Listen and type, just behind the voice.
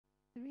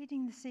The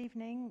reading this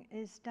evening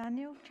is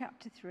Daniel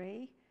chapter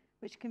 3,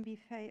 which can be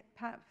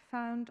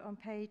found on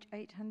page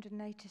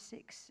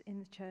 886 in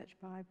the church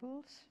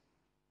Bibles.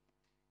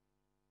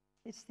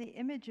 It's the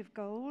image of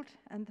gold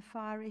and the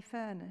fiery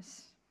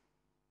furnace.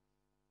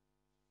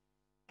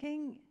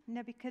 King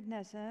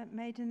Nebuchadnezzar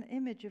made an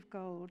image of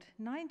gold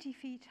 90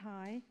 feet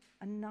high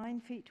and 9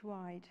 feet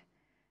wide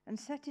and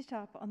set it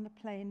up on the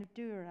plain of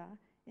Dura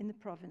in the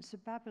province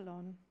of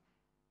Babylon.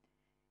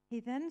 He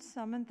then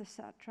summoned the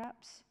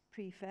satraps,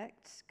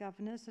 prefects,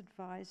 governors,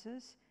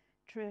 advisors,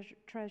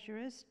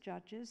 treasurers,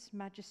 judges,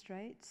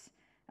 magistrates,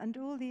 and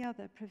all the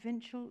other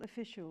provincial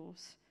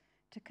officials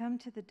to come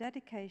to the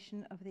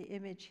dedication of the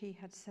image he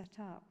had set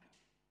up.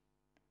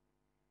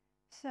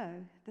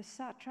 So the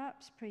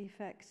satraps,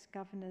 prefects,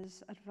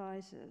 governors,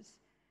 advisors,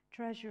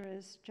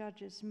 treasurers,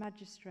 judges,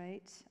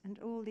 magistrates, and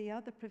all the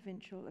other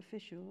provincial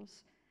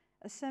officials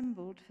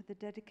assembled for the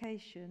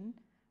dedication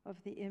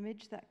of the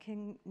image that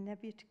King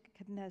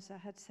Nebuchadnezzar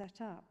had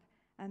set up,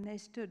 and they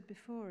stood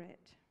before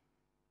it.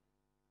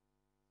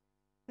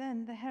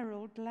 Then the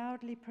herald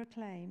loudly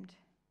proclaimed,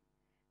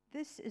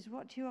 "This is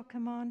what you are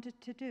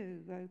commanded to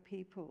do, O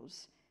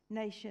peoples,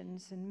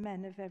 nations, and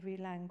men of every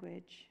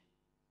language.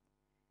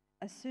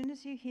 As soon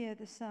as you hear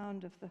the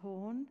sound of the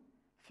horn,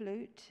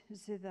 flute,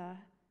 zither,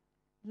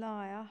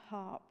 lyre,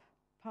 harp,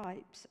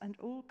 pipes, and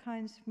all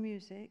kinds of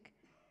music,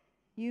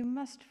 you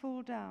must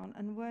fall down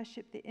and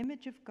worship the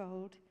image of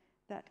gold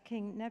that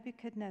King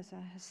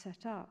Nebuchadnezzar has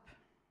set up.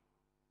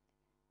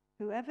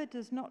 Whoever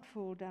does not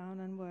fall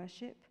down and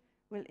worship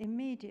will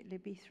immediately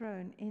be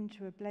thrown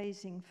into a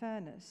blazing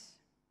furnace."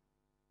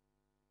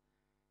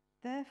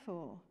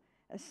 Therefore,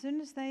 as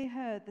soon as they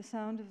heard the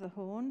sound of the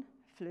horn,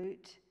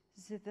 flute,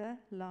 zither,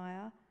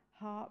 lyre,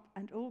 harp,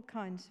 and all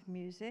kinds of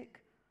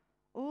music,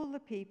 all the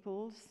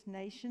peoples,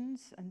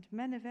 nations, and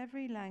men of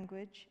every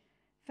language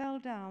fell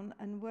down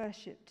and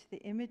worshipped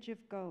the image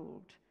of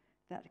gold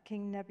that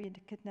King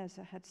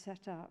Nebuchadnezzar had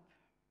set up.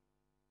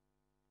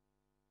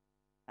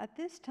 At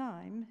this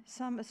time,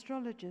 some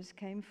astrologers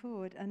came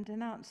forward and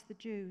denounced the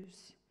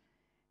Jews.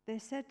 They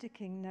said to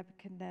King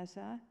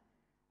Nebuchadnezzar,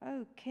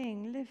 "O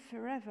king, live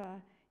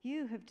forever.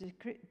 You have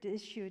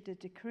issued a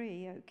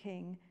decree, O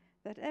king,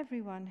 that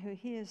everyone who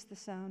hears the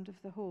sound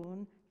of the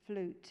horn,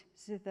 flute,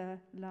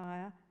 zither,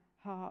 lyre,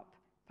 harp,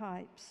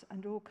 pipes,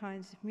 and all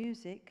kinds of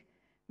music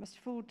must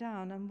fall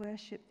down and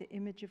worship the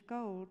image of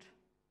gold,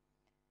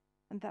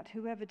 and that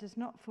whoever does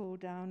not fall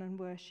down and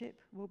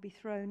worship will be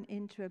thrown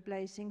into a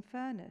blazing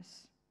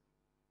furnace.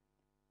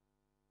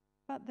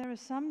 But there are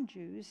some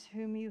Jews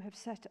whom you have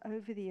set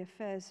over the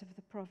affairs of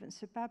the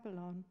province of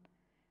Babylon,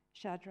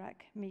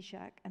 Shadrach,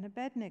 Meshach, and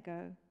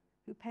Abednego,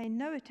 who pay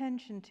no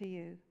attention to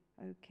you,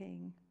 O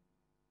king.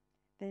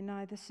 They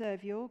neither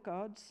serve your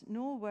gods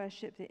nor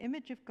worship the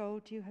image of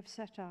gold you have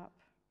set up."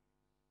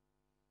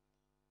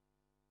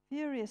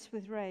 Furious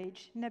with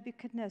rage,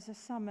 Nebuchadnezzar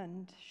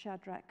summoned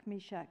Shadrach,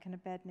 Meshach, and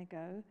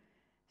Abednego.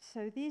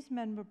 So these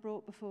men were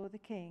brought before the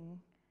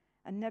king,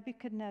 and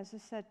Nebuchadnezzar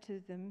said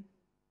to them,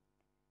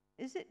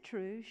 "Is it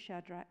true,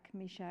 Shadrach,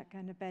 Meshach,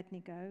 and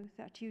Abednego,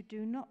 that you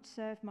do not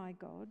serve my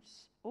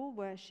gods or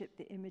worship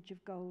the image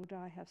of gold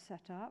I have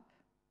set up?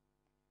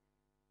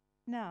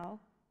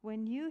 Now,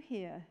 when you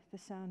hear the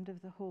sound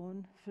of the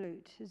horn,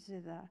 flute,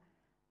 zither,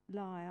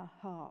 lyre,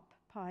 harp,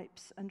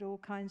 pipes, and all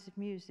kinds of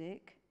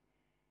music,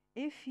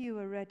 if you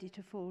are ready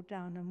to fall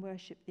down and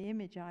worship the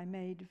image I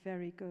made,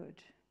 very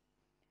good.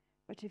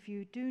 But if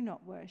you do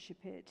not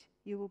worship it,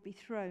 you will be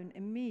thrown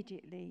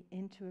immediately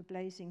into a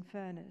blazing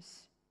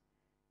furnace.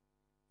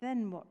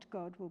 Then what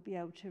God will be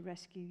able to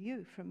rescue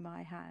you from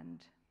my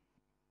hand?"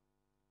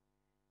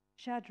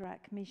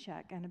 Shadrach,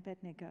 Meshach, and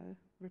Abednego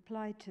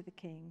replied to the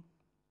king,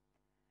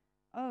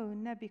 "O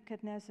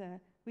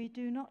Nebuchadnezzar, we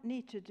do not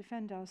need to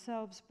defend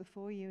ourselves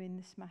before you in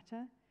this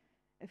matter.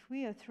 If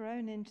we are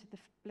thrown into the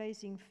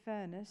blazing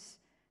furnace,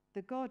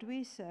 the God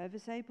we serve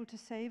is able to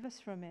save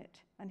us from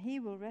it, and he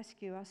will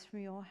rescue us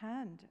from your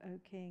hand, O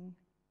king.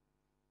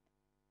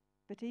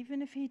 But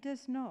even if he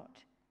does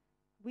not,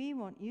 we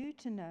want you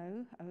to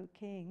know, O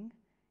king,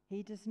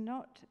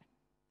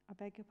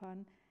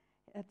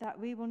 that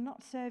we will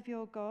not serve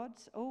your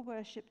gods or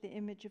worship the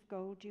image of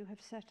gold you have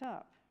set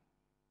up."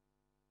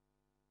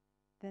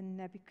 Then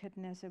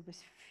Nebuchadnezzar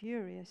was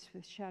furious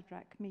with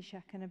Shadrach,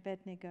 Meshach, and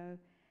Abednego,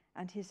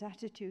 and his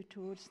attitude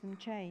towards them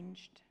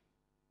changed.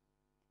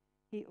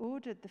 He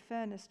ordered the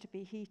furnace to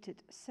be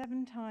heated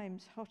 7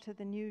 times hotter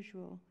than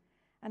usual,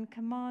 and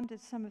commanded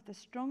some of the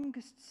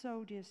strongest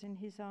soldiers in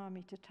his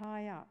army to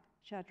tie up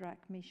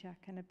Shadrach,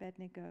 Meshach, and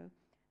Abednego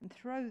and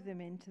throw them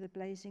into the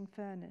blazing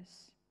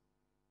furnace.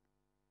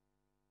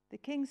 The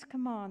king's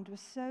command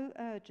was so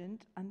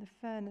urgent and the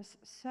furnace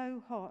so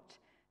hot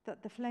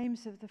that the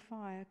flames of the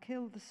fire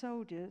killed the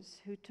soldiers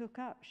who took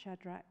up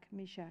Shadrach,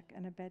 Meshach,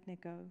 and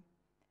Abednego.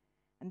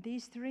 And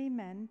these 3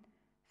 men,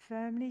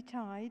 firmly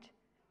tied,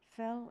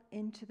 fell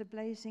into the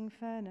blazing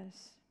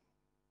furnace.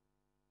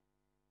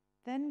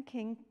 Then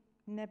King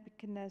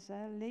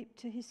Nebuchadnezzar leaped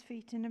to his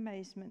feet in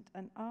amazement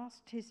and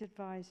asked his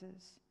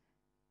advisors,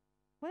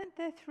 weren't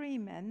there 3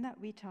 men that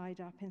we tied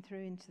up and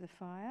threw into the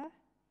fire?"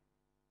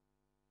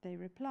 They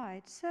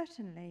replied,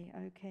 "Certainly,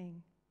 O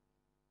king."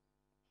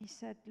 He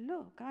said,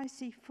 "Look, I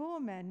see 4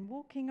 men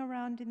walking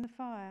around in the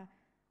fire,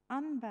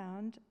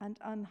 unbound and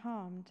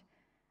unharmed,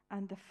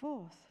 and the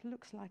 4th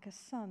looks like a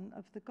son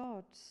of the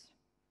gods."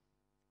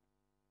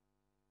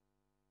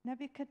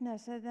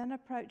 Nebuchadnezzar then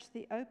approached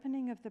the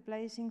opening of the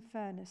blazing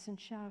furnace and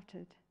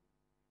shouted,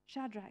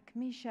 "Shadrach,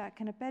 Meshach,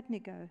 and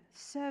Abednego,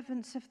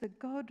 servants of the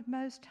God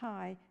Most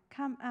High,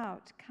 come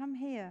out, come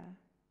here."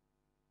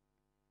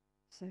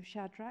 So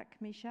Shadrach,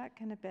 Meshach,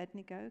 and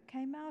Abednego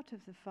came out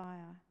of the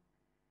fire,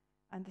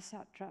 and the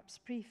satraps,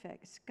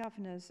 prefects,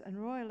 governors,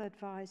 and royal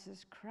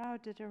advisers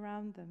crowded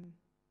around them.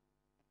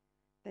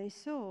 They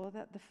saw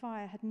that the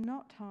fire had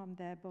not harmed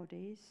their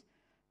bodies,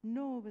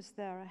 nor was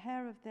there a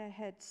hair of their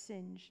heads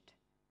singed.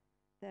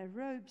 Their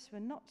robes were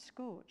not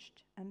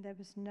scorched, and there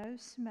was no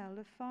smell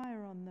of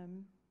fire on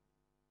them.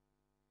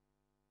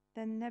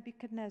 Then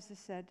Nebuchadnezzar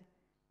said,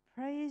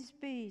 "Praise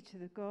be to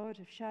the God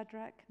of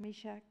Shadrach,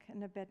 Meshach,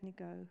 and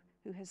Abednego,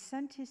 who has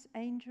sent his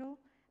angel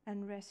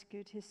and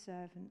rescued his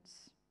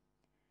servants."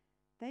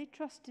 They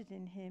trusted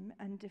in him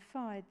and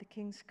defied the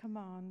king's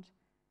command,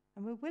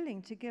 and were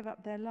willing to give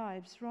up their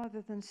lives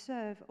rather than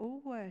serve or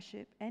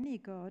worship any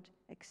god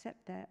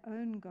except their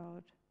own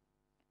God.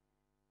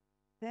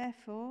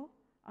 Therefore,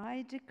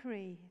 I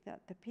decree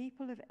that the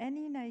people of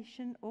any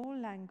nation or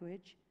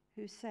language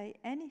who say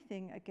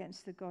anything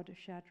against the God of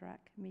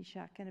Shadrach,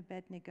 Meshach, and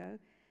Abednego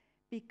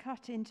be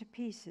cut into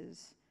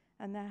pieces,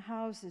 and their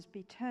houses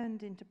be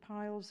turned into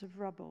piles of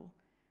rubble,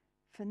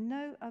 for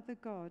no other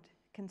God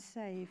can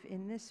save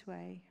in this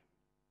way.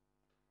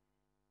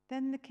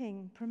 Then the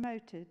king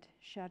promoted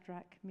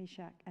Shadrach,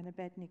 Meshach, and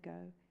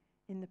Abednego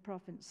in the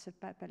province of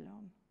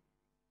Babylon.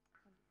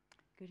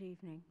 Good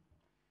evening.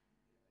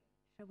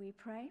 Shall we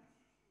pray?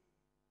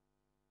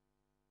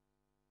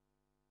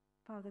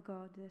 Father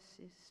God, this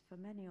is for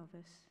many of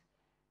us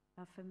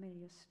a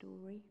familiar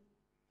story.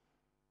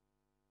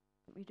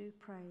 But we do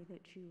pray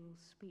that you will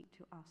speak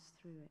to us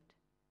through it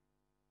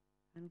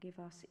and give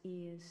us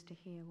ears to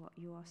hear what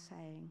you are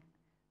saying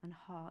and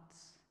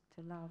hearts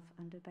to love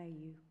and obey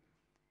you.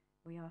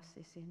 We ask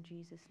this in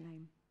Jesus'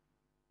 name.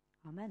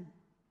 Amen.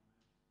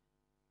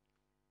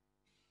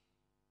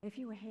 If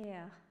you were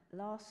here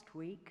last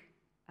week,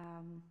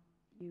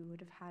 you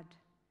would have had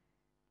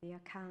the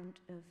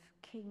account of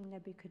King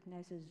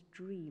Nebuchadnezzar's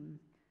dream.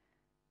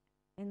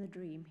 In the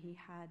dream, he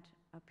had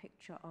a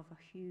picture of a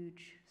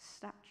huge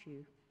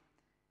statue.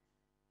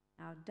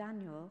 Now,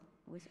 Daniel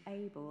was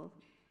able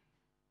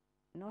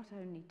not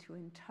only to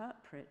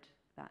interpret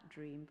that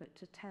dream, but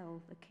to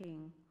tell the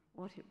king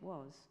what it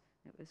was.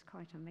 It was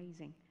quite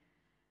amazing.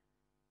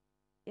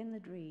 In the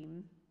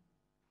dream,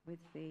 with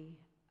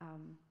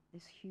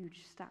this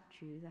huge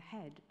statue, the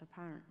head,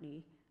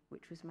 apparently,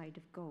 which was made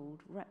of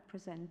gold,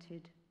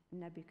 represented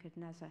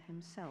Nebuchadnezzar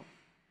himself.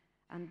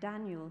 And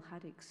Daniel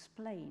had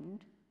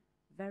explained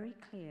very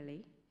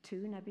clearly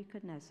to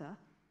Nebuchadnezzar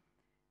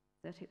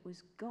that it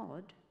was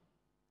God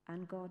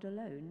and God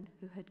alone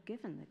who had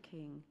given the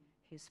king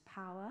his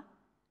power,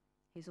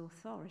 his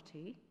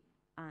authority,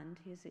 and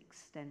his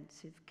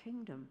extensive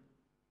kingdom.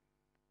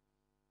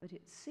 But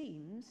it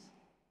seems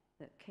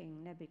that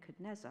King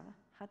Nebuchadnezzar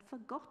had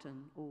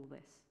forgotten all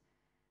this.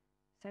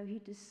 So he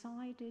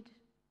decided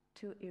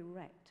to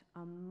erect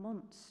a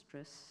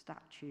monstrous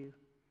statue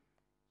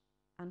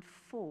and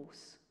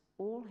force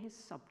all his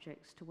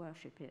subjects to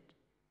worship it.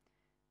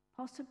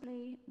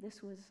 Possibly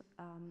this was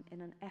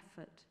in an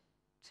effort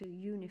to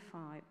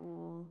unify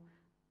all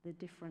the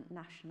different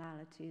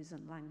nationalities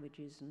and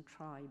languages and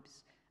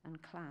tribes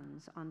and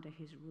clans under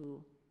his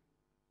rule.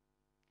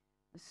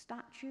 The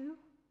statue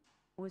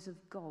was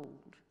of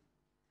gold,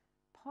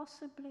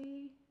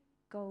 possibly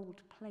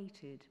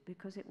gold-plated,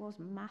 because it was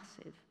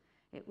massive.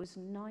 It was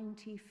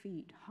 90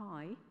 feet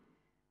high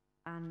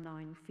and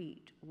 9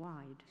 feet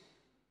wide.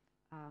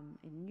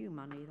 In new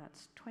money,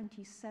 that's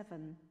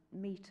 27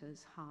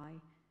 meters high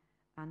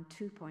and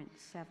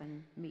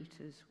 2.7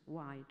 meters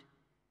wide.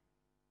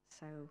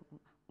 So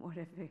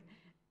whatever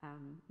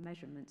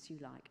measurements you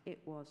like, it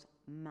was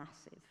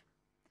massive.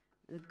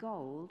 The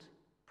gold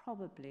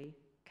probably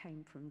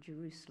came from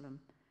Jerusalem,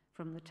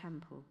 from the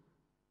temple,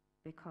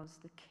 because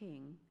the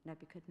king,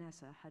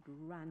 Nebuchadnezzar, had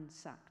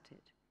ransacked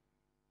it.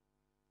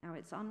 Now,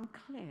 it's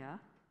unclear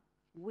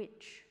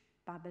which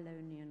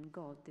Babylonian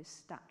god this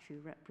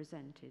statue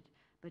represented,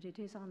 but it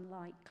is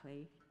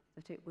unlikely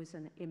that it was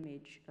an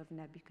image of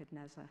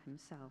Nebuchadnezzar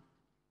himself.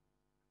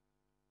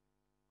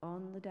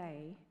 On the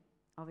day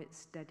of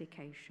its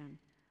dedication,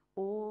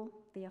 all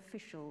the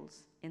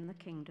officials in the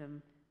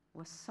kingdom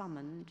were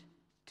summoned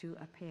to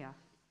appear.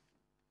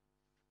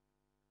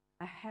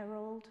 A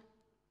herald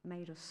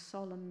made a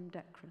solemn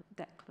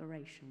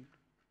declaration.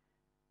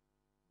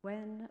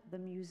 When the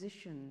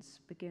musicians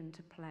begin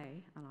to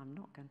play, and I'm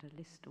not going to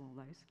list all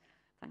those,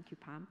 thank you,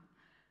 Pam.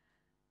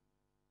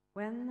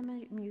 When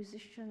the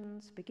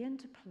musicians begin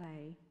to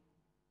play,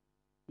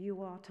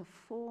 you are to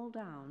fall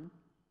down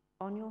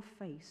on your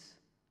face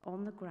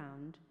on the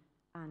ground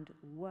and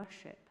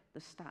worship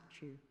the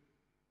statue.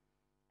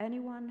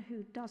 Anyone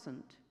who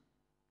doesn't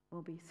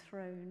will be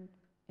thrown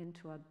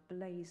into a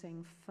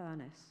blazing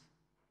furnace.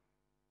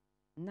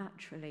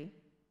 Naturally,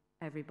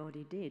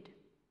 everybody did,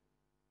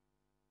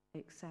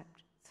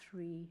 except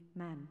 3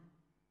 men,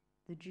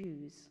 the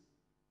Jews,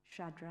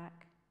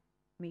 Shadrach,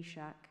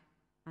 Meshach,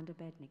 and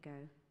Abednego,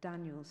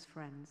 Daniel's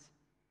friends.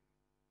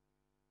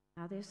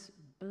 Now, this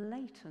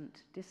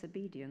blatant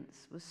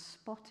disobedience was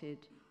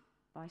spotted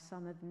by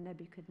some of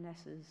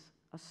Nebuchadnezzar's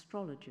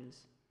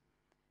astrologers.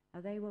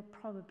 Now, they were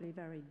probably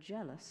very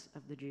jealous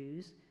of the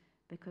Jews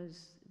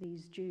because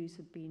these Jews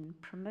had been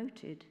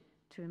promoted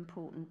to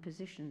important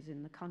positions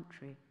in the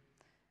country.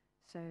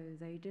 So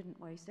they didn't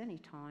waste any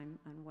time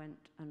and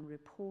went and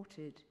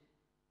reported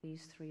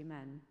these 3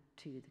 men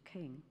to the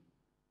king.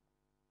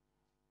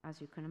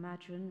 As you can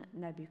imagine,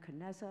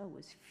 Nebuchadnezzar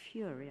was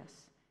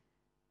furious,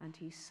 and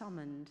he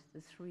summoned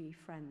the 3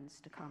 friends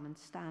to come and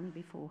stand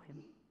before him.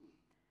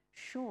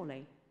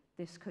 Surely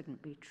this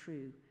couldn't be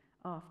true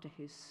after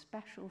his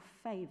special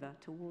favor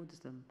towards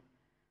them,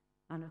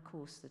 and of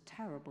course the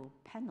terrible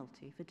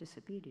penalty for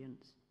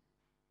disobedience.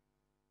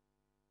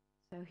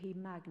 So he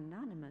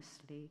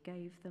magnanimously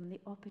gave them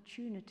the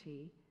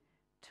opportunity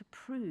to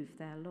prove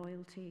their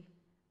loyalty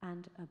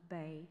and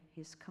obey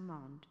his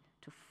command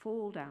to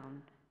fall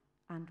down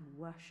and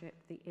worship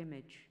the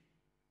image.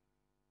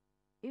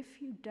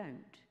 If you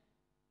don't,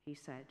 he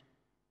said,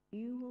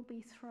 you will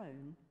be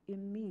thrown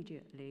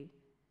immediately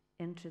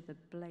into the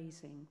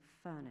blazing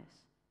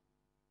furnace.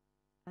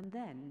 And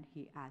then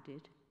he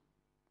added,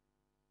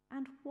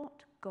 and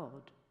what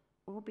God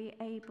will be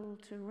able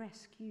to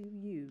rescue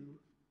you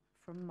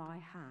from my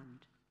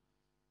hand?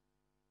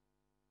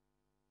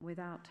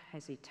 Without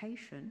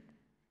hesitation,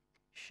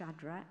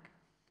 Shadrach,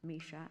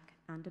 Meshach,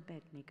 and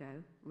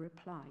Abednego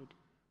replied,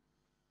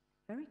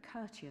 very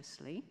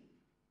courteously,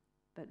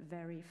 but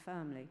very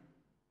firmly,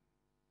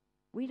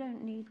 we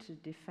don't need to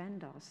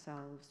defend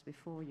ourselves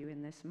before you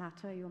in this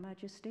matter, Your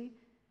Majesty.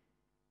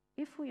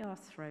 If we are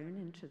thrown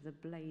into the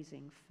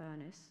blazing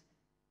furnace,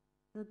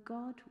 the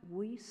God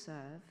we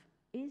serve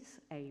is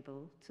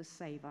able to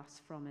save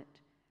us from it,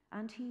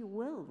 and he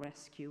will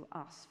rescue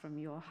us from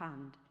your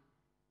hand.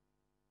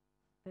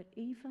 But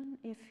even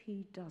if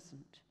he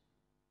doesn't,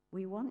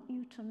 we want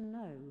you to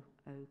know,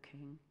 O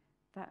King,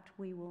 that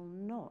we will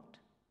not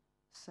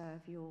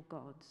serve your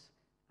gods,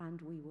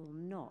 and we will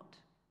not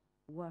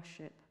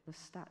worship the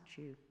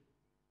statue.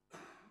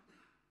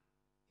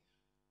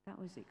 That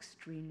was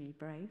extremely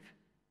brave.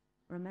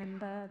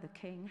 Remember, the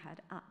king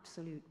had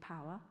absolute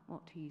power.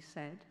 What he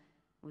said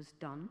was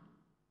done.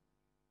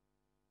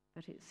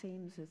 But it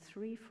seems the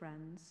 3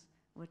 friends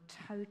were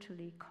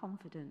totally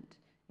confident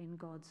in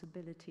God's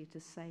ability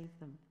to save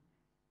them.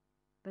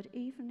 But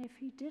even if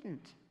he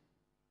didn't,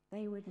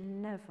 they would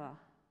never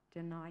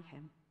deny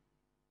him.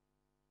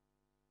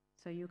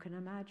 So you can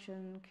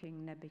imagine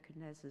King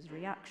Nebuchadnezzar's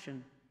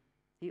reaction.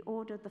 He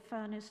ordered the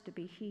furnace to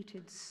be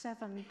heated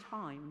 7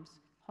 times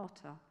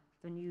hotter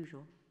than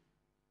usual.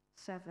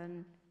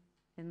 7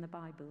 in the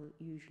Bible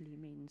usually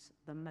means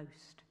the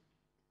most.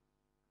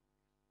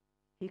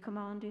 He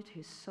commanded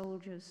his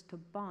soldiers to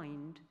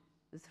bind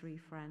the 3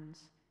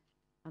 friends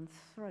and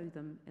throw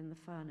them in the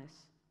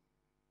furnace.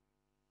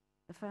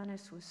 The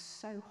furnace was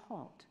so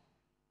hot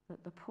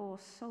that the poor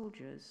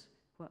soldiers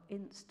were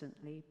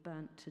instantly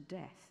burnt to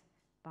death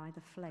by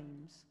the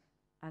flames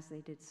as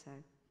they did so.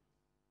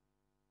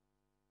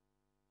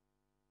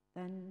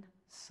 Then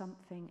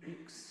something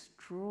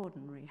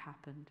extraordinary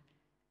happened.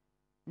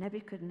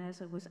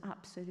 Nebuchadnezzar was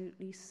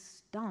absolutely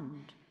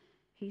stunned.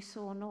 He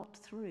saw not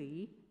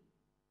 3,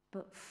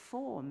 but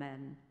 4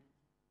 men,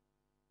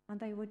 and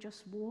they were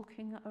just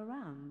walking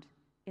around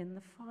in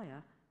the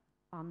fire,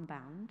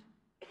 unbound,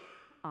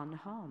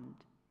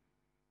 unharmed.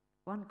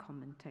 One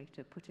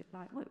commentator put it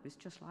like, well, it was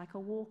just like a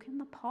walk in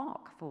the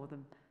park for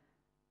them.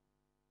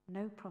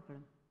 No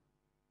problem.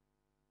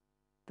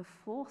 The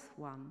 4th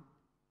one,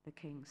 the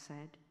king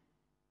said,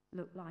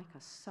 looked like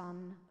a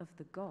son of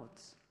the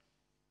gods.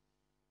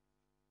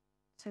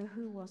 So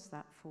who was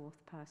that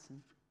 4th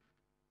person?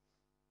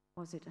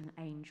 Was it an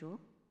angel?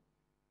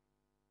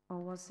 Or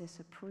was this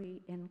a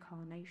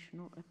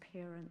pre-incarnational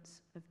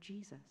appearance of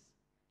Jesus?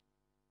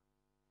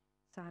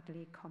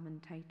 Sadly,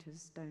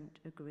 commentators don't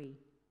agree.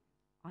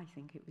 I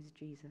think it was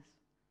Jesus.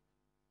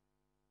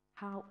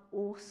 How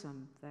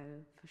awesome,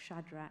 though, for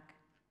Shadrach,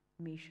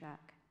 Meshach,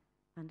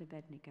 and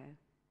Abednego.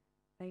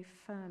 They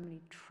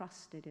firmly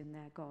trusted in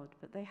their God,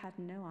 but they had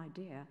no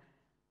idea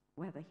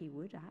whether he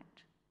would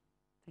act.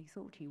 They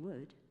thought he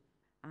would,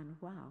 and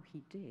wow,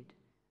 he did.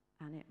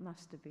 And it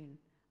must have been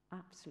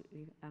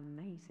absolutely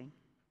amazing.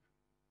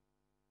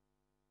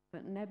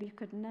 But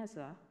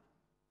Nebuchadnezzar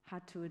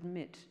had to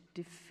admit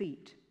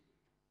defeat.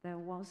 There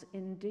was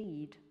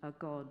indeed a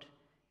God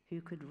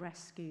who could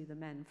rescue the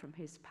men from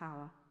his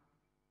power.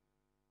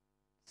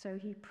 So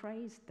he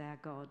praised their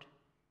God,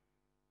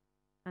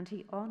 and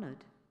he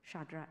honored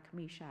Shadrach,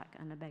 Meshach,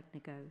 and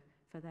Abednego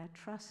for their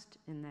trust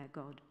in their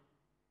God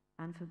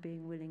and for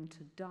being willing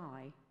to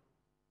die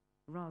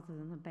rather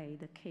than obey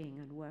the king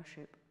and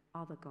worship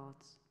other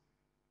gods.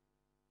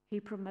 He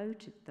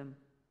promoted them.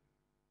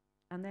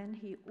 And then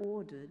he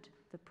ordered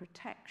the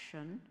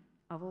protection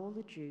of all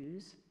the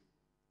Jews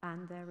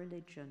and their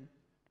religion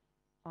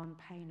on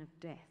pain of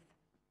death.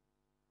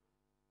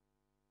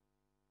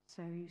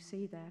 So you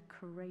see, their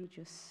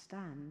courageous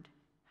stand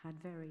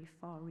had very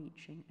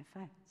far-reaching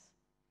effects.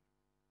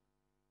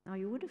 Now,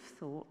 you would have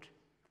thought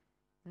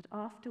that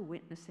after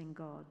witnessing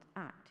God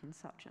act in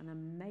such an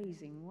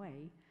amazing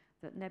way,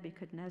 that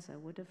Nebuchadnezzar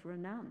would have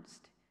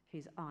renounced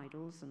his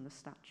idols and the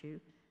statue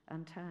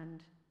and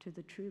turned to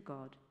the true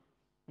God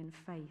in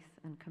faith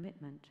and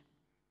commitment.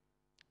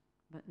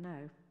 But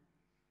no,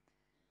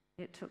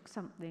 it took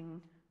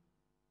something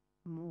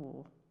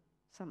more,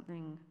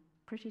 something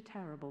pretty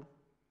terrible.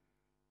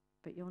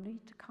 But you'll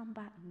need to come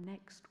back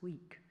next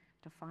week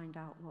to find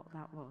out what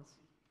that was.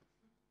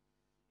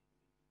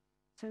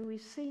 So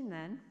we've seen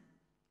then,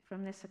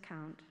 from this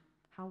account,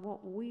 how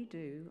what we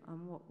do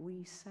and what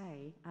we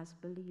say as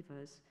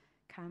believers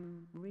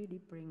can really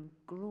bring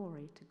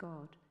glory to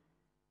God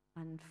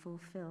and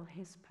fulfill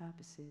his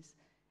purposes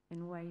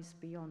in ways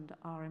beyond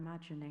our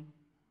imagining.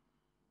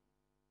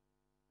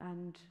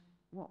 And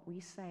what we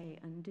say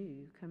and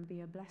do can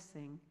be a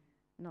blessing,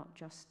 not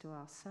just to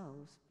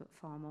ourselves, but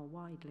far more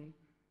widely.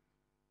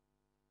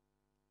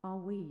 Are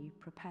we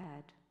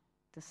prepared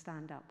to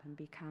stand up and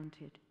be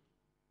counted?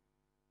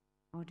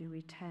 Or do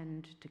we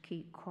tend to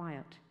keep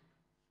quiet,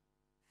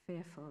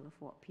 fearful of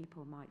what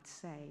people might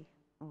say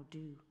or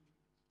do?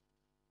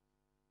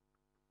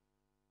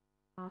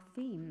 Our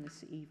theme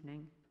this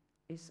evening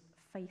is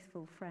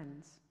faithful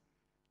friends.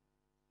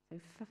 So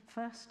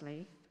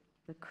firstly,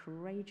 the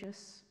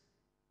courageous,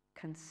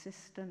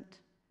 consistent,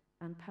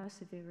 and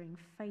persevering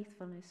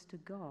faithfulness to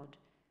God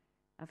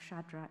of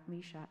Shadrach,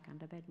 Meshach,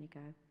 and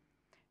Abednego.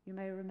 You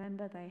may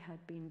remember they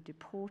had been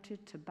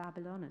deported to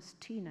Babylon as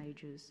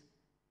teenagers.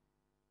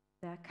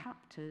 Their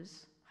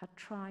captors had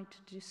tried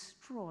to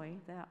destroy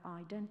their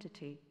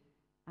identity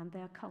and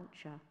their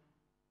culture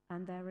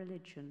and their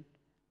religion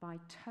by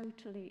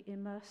totally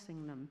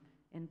immersing them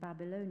in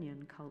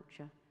Babylonian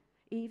culture,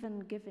 even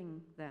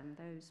giving them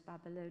those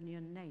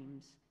Babylonian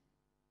names.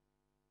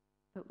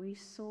 But we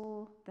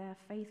saw their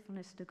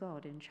faithfulness to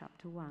God in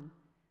chapter 1.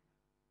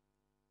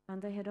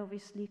 And they had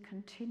obviously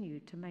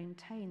continued to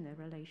maintain their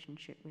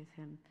relationship with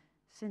him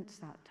since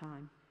that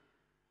time.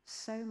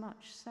 So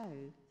much so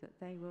that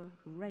they were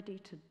ready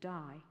to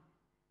die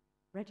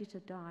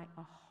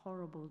a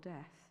horrible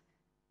death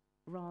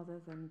rather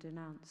than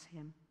denounce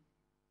him.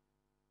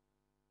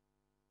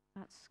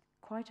 That's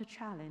quite a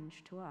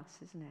challenge to us,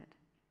 isn't it?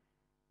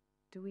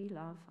 Do we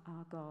love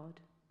our God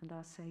and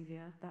our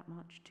Saviour that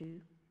much too?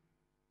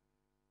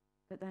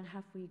 But then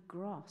have we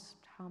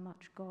grasped how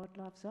much God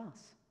loves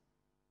us?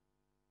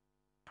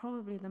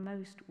 Probably the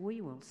most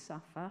we will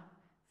suffer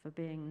for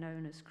being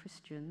known as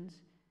Christians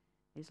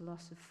is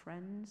loss of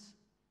friends,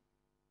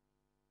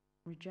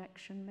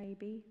 rejection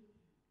maybe,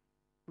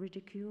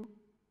 ridicule.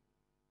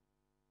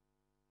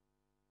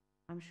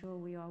 I'm sure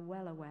we are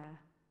well aware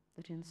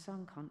that in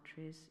some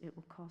countries it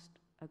will cost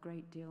a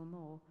great deal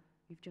more.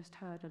 We've just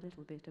heard a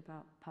little bit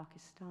about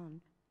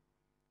Pakistan.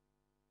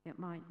 It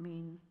might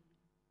mean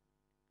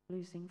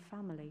losing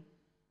family,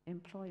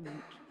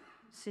 employment,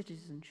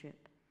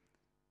 citizenship,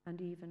 and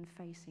even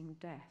facing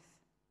death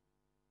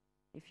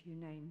if you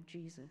name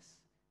Jesus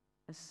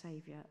as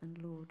Saviour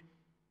and Lord.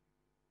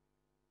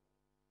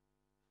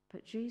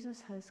 But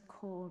Jesus has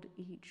called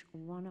each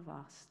one of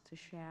us to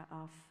share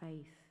our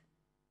faith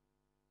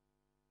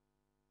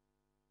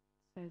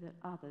so that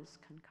others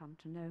can come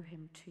to know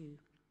him too.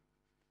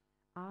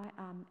 I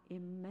am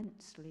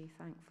immensely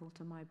thankful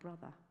to my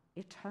brother,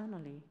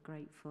 eternally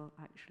grateful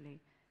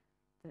actually,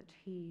 that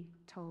he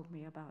told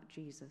me about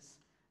Jesus.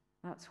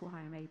 That's why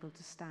I'm able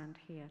to stand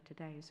here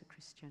today as a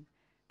Christian,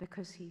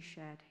 because he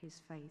shared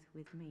his faith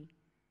with me.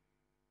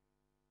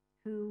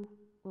 Who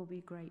will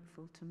be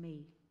grateful to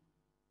me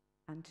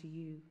and to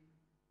you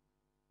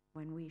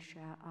when we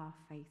share our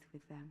faith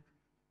with them?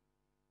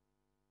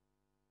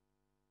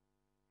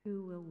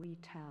 Who will we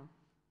tell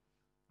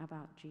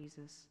about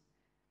Jesus?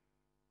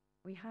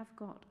 We have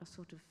got a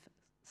sort of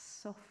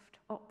soft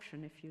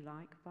option, if you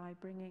like, by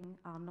bringing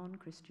our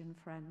non-Christian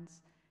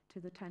friends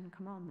to the 10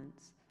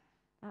 Commandments.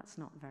 That's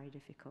not very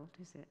difficult,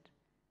 is it?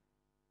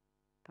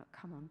 But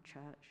come on,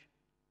 church.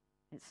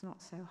 It's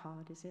not so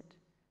hard, is it?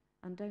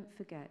 And don't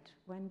forget,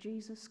 when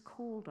Jesus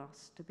called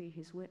us to be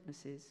his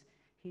witnesses,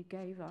 he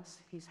gave us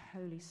his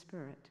Holy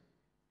Spirit.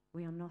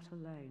 We are not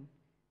alone.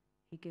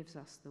 He gives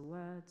us the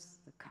words,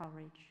 the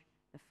courage,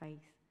 the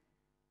faith,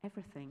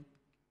 everything.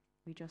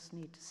 We just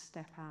need to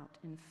step out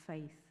in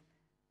faith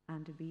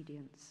and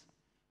obedience.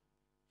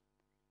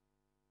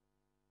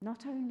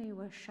 Not only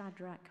were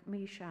Shadrach,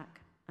 Meshach,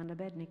 and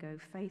Abednego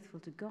faithful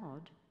to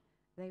God,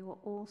 they were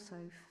also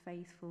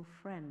faithful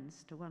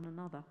friends to one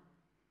another.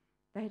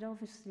 They had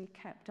obviously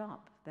kept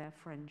up their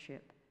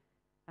friendship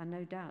and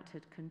no doubt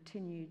had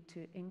continued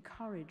to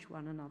encourage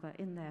one another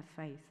in their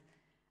faith.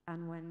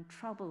 And when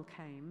trouble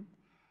came,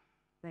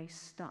 they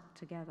stuck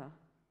together.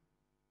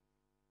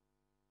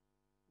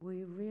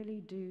 We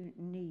really do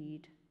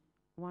need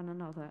one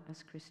another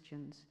as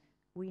Christians.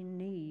 We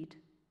need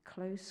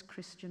close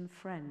Christian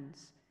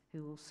friends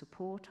who will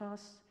support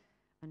us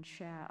and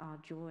share our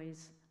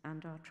joys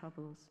and our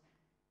troubles.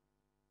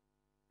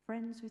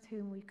 Friends with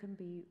whom we can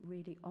be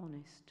really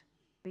honest,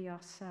 be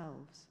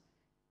ourselves.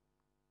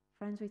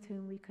 Friends with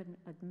whom we can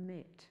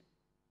admit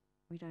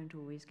we don't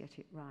always get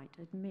it right,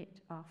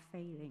 admit our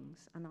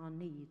failings and our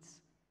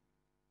needs,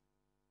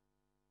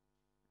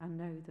 and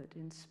know that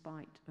in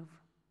spite of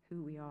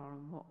who we are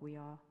and what we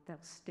are, they'll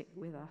stick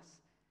with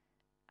us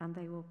and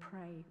they will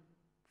pray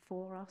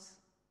for us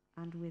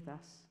and with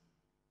us.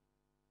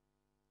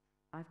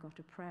 I've got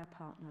a prayer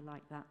partner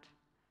like that,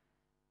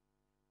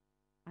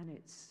 and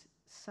it's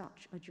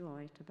such a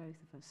joy to both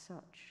of us,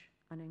 such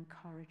an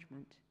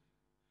encouragement,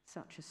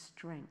 such a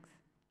strength.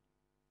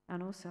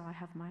 And also I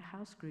have my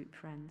house group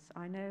friends.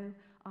 I know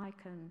I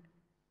can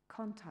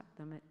contact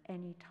them at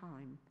any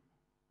time,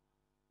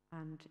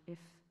 and if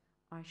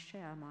I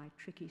share my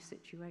tricky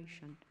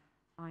situation,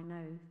 I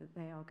know that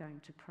they are going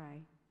to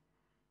pray.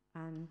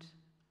 And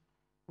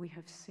we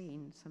have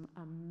seen some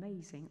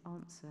amazing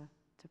answer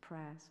to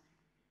prayers,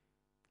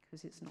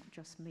 because it's not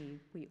just me.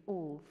 We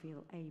all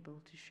feel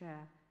able to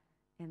share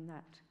in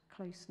that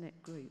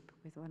close-knit group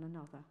with one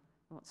another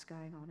what's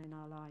going on in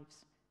our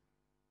lives.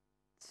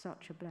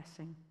 Such a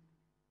blessing.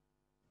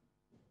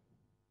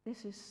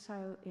 This is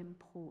so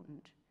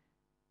important.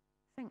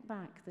 Think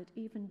back that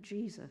even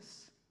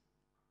Jesus,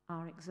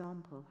 our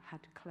example,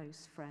 had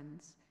close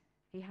friends.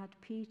 He had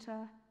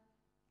Peter,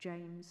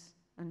 James,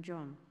 and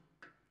John.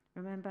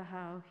 Remember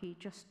how he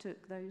just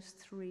took those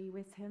three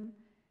with him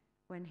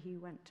when he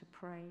went to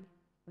pray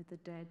with the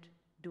dead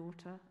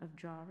daughter of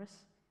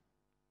Jairus?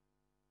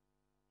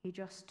 He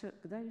just took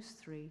those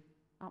three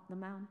up the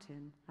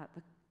mountain at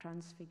the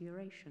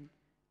Transfiguration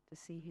to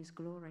see his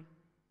glory.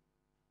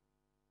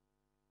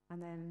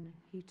 And then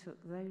he took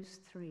those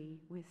three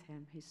with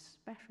him, his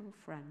special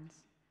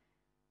friends,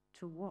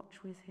 to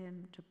watch with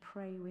him, to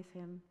pray with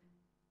him,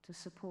 to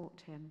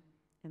support him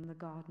in the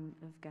Garden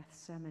of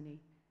Gethsemane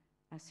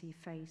as he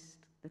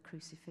faced the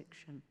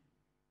crucifixion.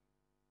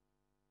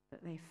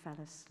 But they fell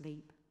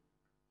asleep,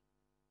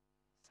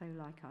 so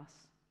like us.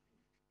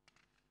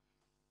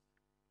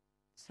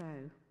 So,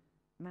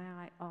 may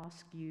I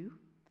ask you,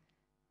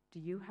 do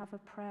you have a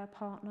prayer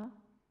partner?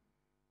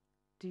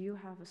 Do you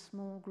have a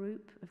small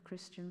group of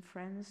Christian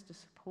friends to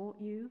support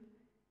you,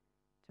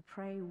 to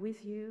pray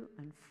with you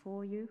and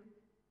for you,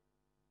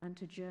 and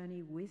to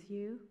journey with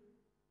you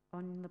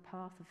on the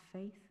path of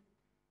faith?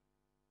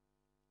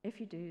 If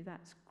you do,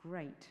 that's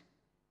great.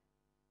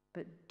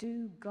 But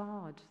do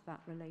guard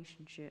that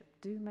relationship.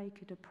 Do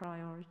make it a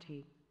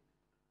priority.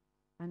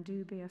 And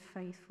do be a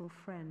faithful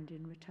friend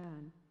in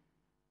return.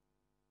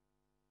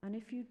 And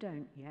if you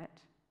don't yet,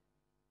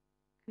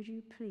 could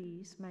you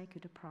please make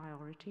it a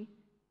priority?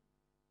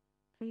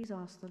 Please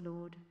ask the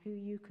Lord who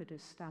you could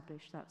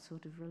establish that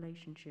sort of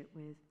relationship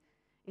with.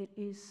 It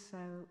is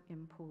so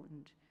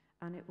important,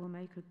 and it will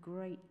make a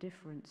great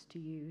difference to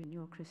you in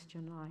your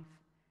Christian life.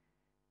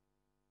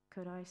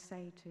 Could I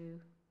say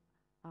to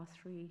our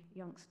 3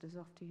 youngsters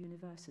off to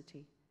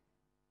university,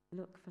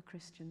 look for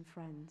Christian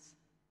friends,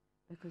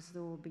 because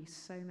there will be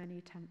so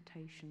many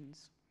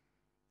temptations.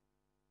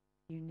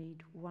 You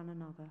need one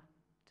another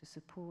to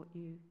support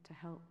you, to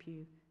help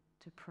you,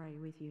 to pray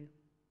with you.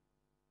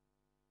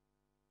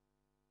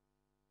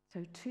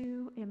 So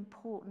 2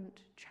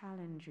 important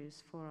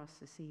challenges for us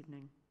this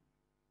evening: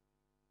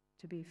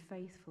 to be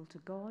faithful to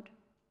God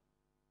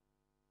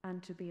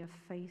and to be a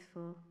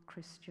faithful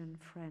Christian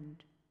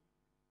friend.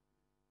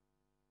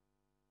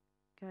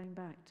 Going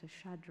back to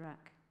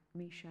Shadrach,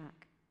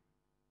 Meshach,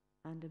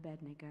 and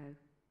Abednego,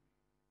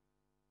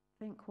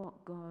 think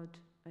what God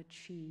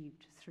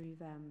achieved through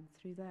them,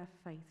 through their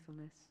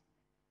faithfulness.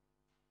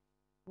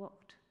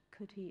 What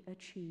could he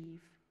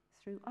achieve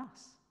through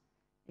us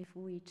if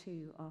we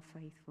too are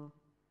faithful?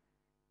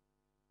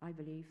 I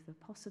believe the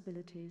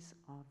possibilities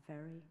are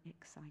very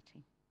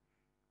exciting.